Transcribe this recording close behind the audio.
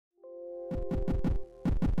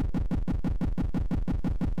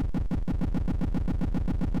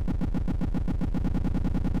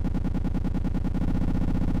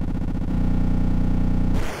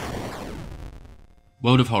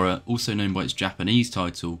World of Horror, also known by its Japanese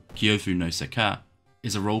title, Kyōfu no Sekai,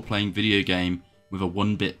 is a role-playing video game with a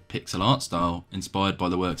 1-bit pixel art style inspired by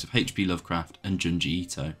the works of H.P. Lovecraft and Junji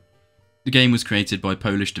Ito. The game was created by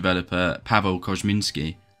Polish developer Paweł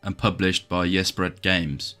Koźmiński and published by Ysbryd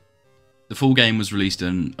Games. The full game was released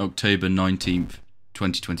on October 19th,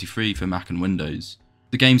 2023 for Mac and Windows.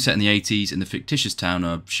 The game set in the 80s in the fictitious town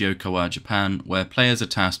of Shiokawa, Japan, where players are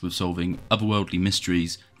tasked with solving otherworldly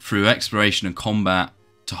mysteries through exploration and combat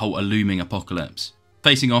to halt a looming apocalypse,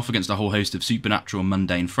 facing off against a whole host of supernatural and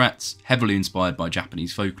mundane threats, heavily inspired by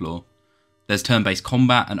Japanese folklore. There's turn-based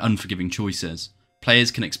combat and unforgiving choices.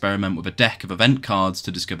 Players can experiment with a deck of event cards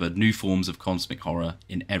to discover new forms of cosmic horror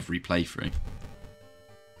in every playthrough.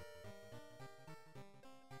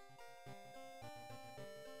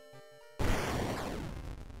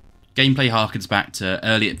 Gameplay harkens back to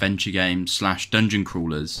early adventure games / dungeon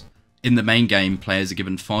crawlers. In the main game, players are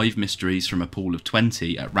given 5 mysteries from a pool of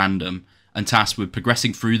 20 at random, and tasked with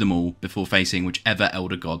progressing through them all before facing whichever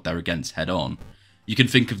elder god they're against head on. You can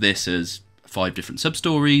think of this as 5 different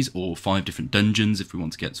sub-stories or 5 different dungeons if we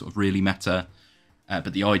want to get sort of really meta,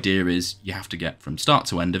 but the idea is you have to get from start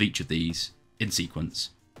to end of each of these in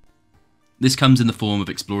sequence. This comes in the form of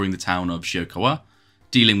exploring the town of Shiokawa,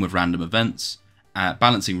 dealing with random events,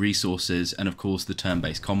 balancing resources, and of course the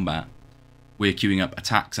turn-based combat. We're queuing up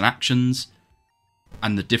attacks and actions,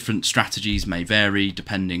 and the different strategies may vary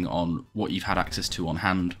depending on what you've had access to on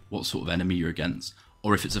hand, what sort of enemy you're against,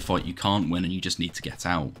 or if it's a fight you can't win and you just need to get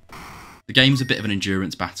out. The game's a bit of an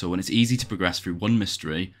endurance battle and it's easy to progress through one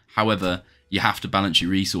mystery, however, you have to balance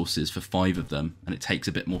your resources for 5 of them and it takes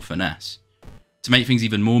a bit more finesse. To make things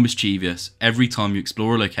even more mischievous, every time you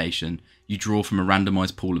explore a location, you draw from a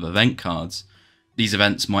randomised pool of event cards. These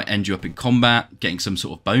events might end you up in combat, getting some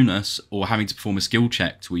sort of bonus, or having to perform a skill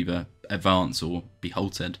check to either advance or be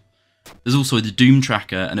halted. There's also the Doom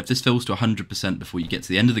tracker, and if this fills to 100% before you get to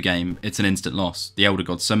the end of the game, it's an instant loss. The Elder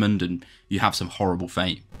God's summoned and you have some horrible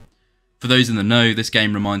fate. For those in the know, this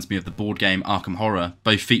game reminds me of the board game Arkham Horror,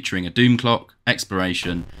 both featuring a Doom clock,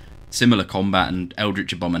 exploration, similar combat and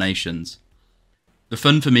eldritch abominations. The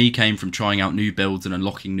fun for me came from trying out new builds and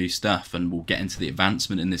unlocking new stuff, and we'll get into the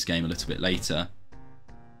advancement in this game a little bit later.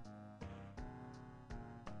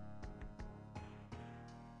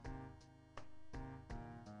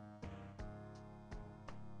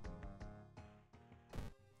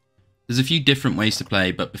 There's a few different ways to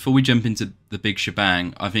play, but before we jump into the big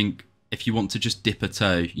shebang, I think if you want to just dip a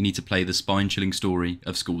toe, you need to play the spine-chilling story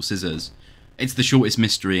of School Scissors. It's the shortest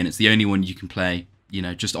mystery and it's the only one you can play,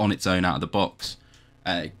 just on its own out of the box.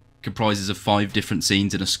 It comprises of 5 different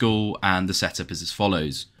scenes in a school, and the setup is as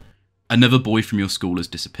follows. Another boy from your school has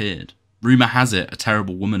disappeared. Rumour has it a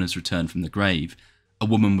terrible woman has returned from the grave, a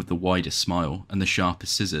woman with the widest smile and the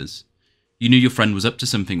sharpest scissors. You knew your friend was up to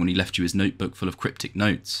something when he left you his notebook full of cryptic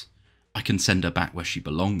notes. I can send her back where she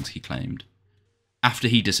belongs, he claimed. After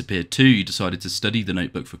he disappeared too, you decided to study the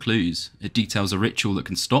notebook for clues. It details a ritual that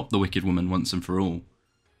can stop the wicked woman once and for all.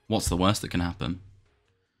 What's the worst that can happen?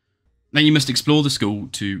 Now you must explore the school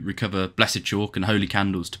to recover blessed chalk and holy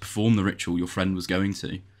candles to perform the ritual your friend was going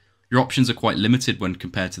to. Your options are quite limited when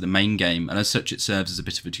compared to the main game, and as such it serves as a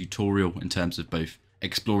bit of a tutorial in terms of both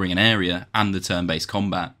exploring an area and the turn-based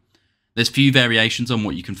combat. There's few variations on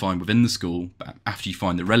what you can find within the school, but after you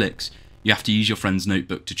find the relics, you have to use your friend's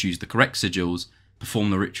notebook to choose the correct sigils,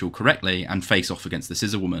 perform the ritual correctly, and face off against the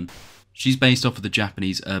Scissor Woman. She's based off of the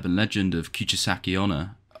Japanese urban legend of Kuchisaki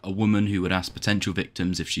Onna, a woman who would ask potential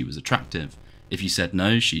victims if she was attractive. If you said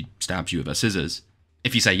no, she stabs you with her scissors.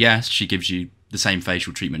 If you say yes, she gives you the same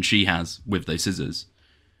facial treatment she has with those scissors.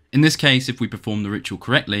 In this case, if we perform the ritual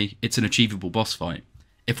correctly, it's an achievable boss fight.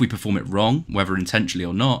 If we perform it wrong, whether intentionally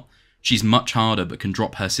or not, she's much harder but can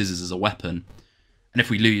drop her scissors as a weapon. And if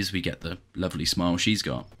we lose, we get the lovely smile she's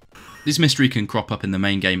got. This mystery can crop up in the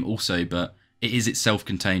main game also, but it is its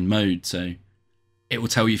self-contained mode, so it will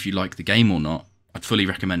tell you if you like the game or not. I'd fully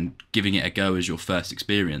recommend giving it a go as your first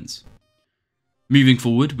experience. Moving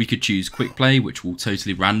forward, we could choose quick play, which will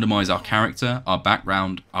totally randomise our character, our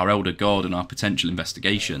background, our elder god and our potential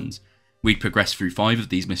investigations. We'd progress through 5 of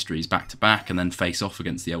these mysteries back to back and then face off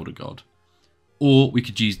against the elder god. Or we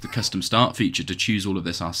could use the custom start feature to choose all of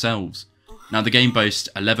this ourselves. Now the game boasts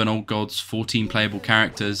 11 old gods, 14 playable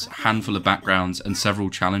characters, a handful of backgrounds and several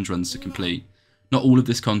challenge runs to complete. Not all of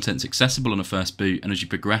this content's accessible on a first boot, and as you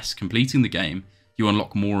progress completing the game, you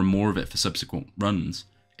unlock more and more of it for subsequent runs.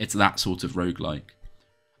 It's that sort of roguelike.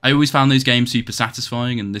 I always found those games super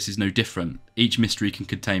satisfying, and this is no different. Each mystery can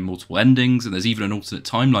contain multiple endings, and there's even an alternate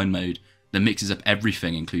timeline mode that mixes up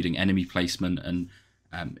everything, including enemy placement and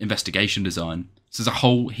investigation design. So there's a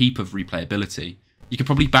whole heap of replayability. You could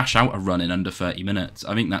probably bash out a run in under 30 minutes.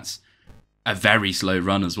 I think that's a very slow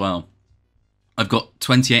run as well. I've got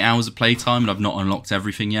 28 hours of playtime and I've not unlocked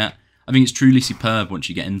everything yet. I think it's truly superb once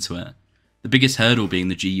you get into it. The biggest hurdle being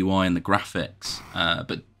the GUI and the graphics,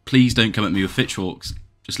 but please don't come at me with pitchforks,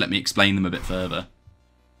 just let me explain them a bit further.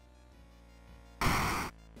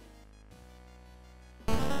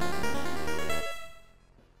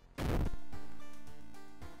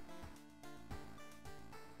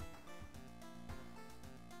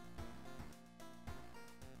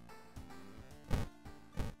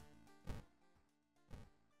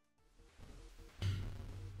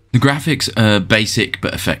 The graphics are basic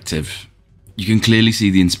but effective. You can clearly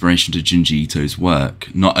see the inspiration to Junji Ito's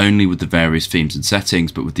work, not only with the various themes and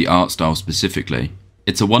settings, but with the art style specifically.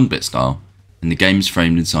 It's a 1-bit style, and the game is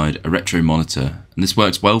framed inside a retro monitor, and this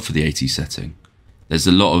works well for the 80s setting. There's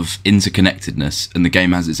a lot of interconnectedness, and the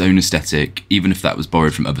game has its own aesthetic, even if that was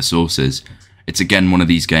borrowed from other sources. It's again one of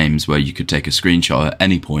these games where you could take a screenshot at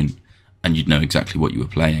any point, and you'd know exactly what you were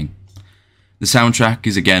playing. The soundtrack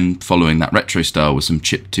is again following that retro style with some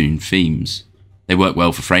chiptune themes. They work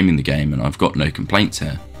well for framing the game, and I've got no complaints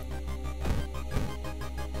here.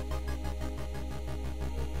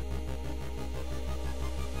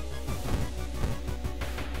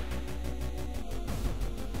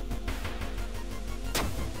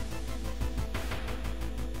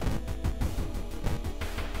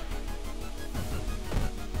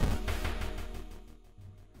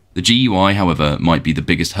 The GUI, however, might be the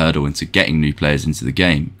biggest hurdle into getting new players into the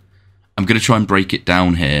game. I'm going to try and break it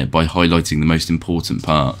down here by highlighting the most important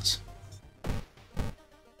parts.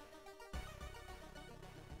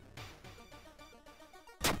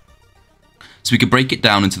 So we could break it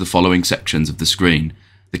down into the following sections of the screen: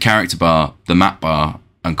 the character bar, the map bar,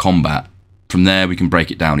 and combat. From there we can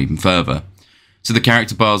break it down even further. So the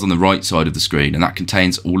character bar is on the right side of the screen, and that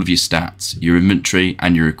contains all of your stats, your inventory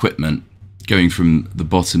and your equipment, going from the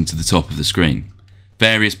bottom to the top of the screen.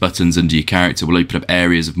 Various buttons under your character will open up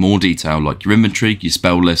areas of more detail like your inventory, your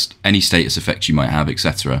spell list, any status effects you might have,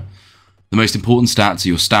 etc. The most important stats are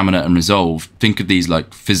your stamina and resolve. Think of these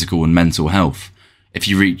like physical and mental health. If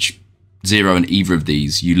you reach 0 in either of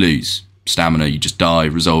these, you lose. Stamina, you just die.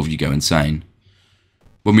 Resolve, you go insane.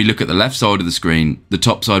 When we look at the left side of the screen, the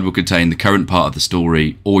top side will contain the current part of the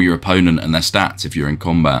story, or your opponent and their stats if you're in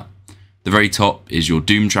combat. The very top is your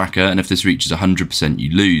doom tracker, and if this reaches 100%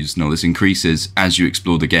 you lose. Now this increases as you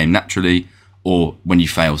explore the game naturally, or when you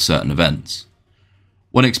fail certain events.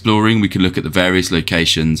 When exploring, we can look at the various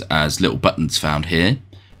locations as little buttons found here.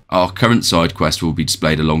 Our current side quest will be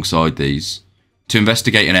displayed alongside these. To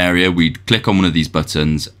investigate an area, we'd click on one of these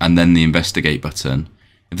buttons and then the investigate button.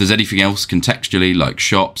 If there's anything else contextually like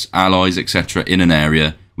shops, allies, etc. in an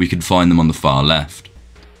area, we can find them on the far left.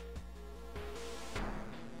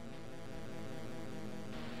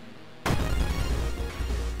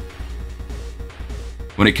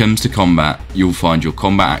 When it comes to combat, you'll find your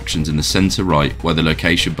combat actions in the centre right where the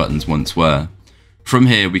location buttons once were. From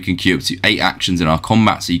here we can queue up to 8 actions in our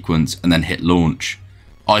combat sequence and then hit launch.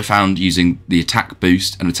 I found using the attack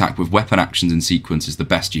boost and attack with weapon actions in sequence is the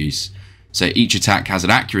best use. So each attack has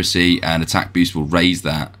an accuracy and attack boost will raise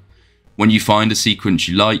that. When you find a sequence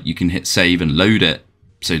you like, you can hit save and load it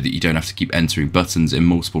so that you don't have to keep entering buttons in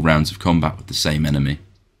multiple rounds of combat with the same enemy.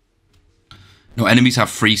 Now enemies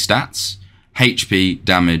have 3 stats: HP,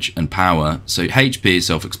 damage and power. So HP is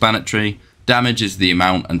self-explanatory. Damage is the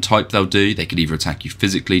amount and type they'll do. They could either attack you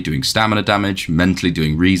physically doing stamina damage, mentally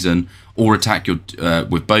doing reason, or attack you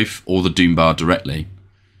with both or the doom bar directly.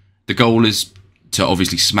 The goal is to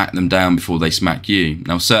obviously smack them down before they smack you.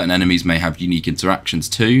 Now certain enemies may have unique interactions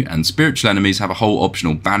too, and spiritual enemies have a whole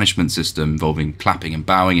optional banishment system involving clapping and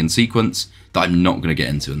bowing in sequence that I'm not going to get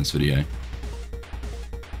into in this video.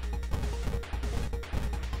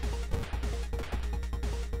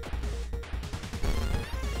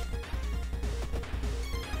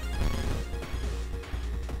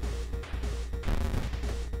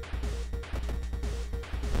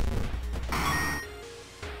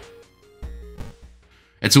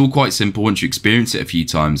 It's all quite simple once you experience it a few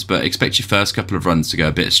times, but expect your first couple of runs to go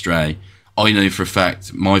a bit astray. I know for a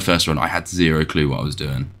fact, my first run I had 0 clue what I was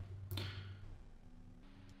doing.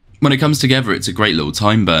 When it comes together, it's a great little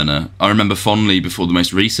time burner. I remember fondly before the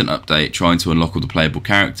most recent update trying to unlock all the playable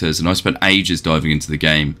characters, and I spent ages diving into the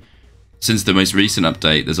game. Since the most recent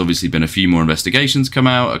update, there's obviously been a few more investigations come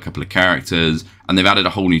out, a couple of characters, and they've added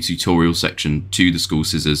a whole new tutorial section to the School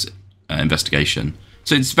Scissors investigation.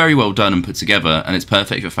 So it's very well done and put together, and it's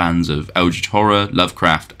perfect for fans of Eldritch Horror,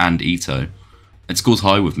 Lovecraft, and Ito. It scores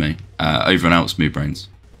high with me. Over and out, Smooth Brains.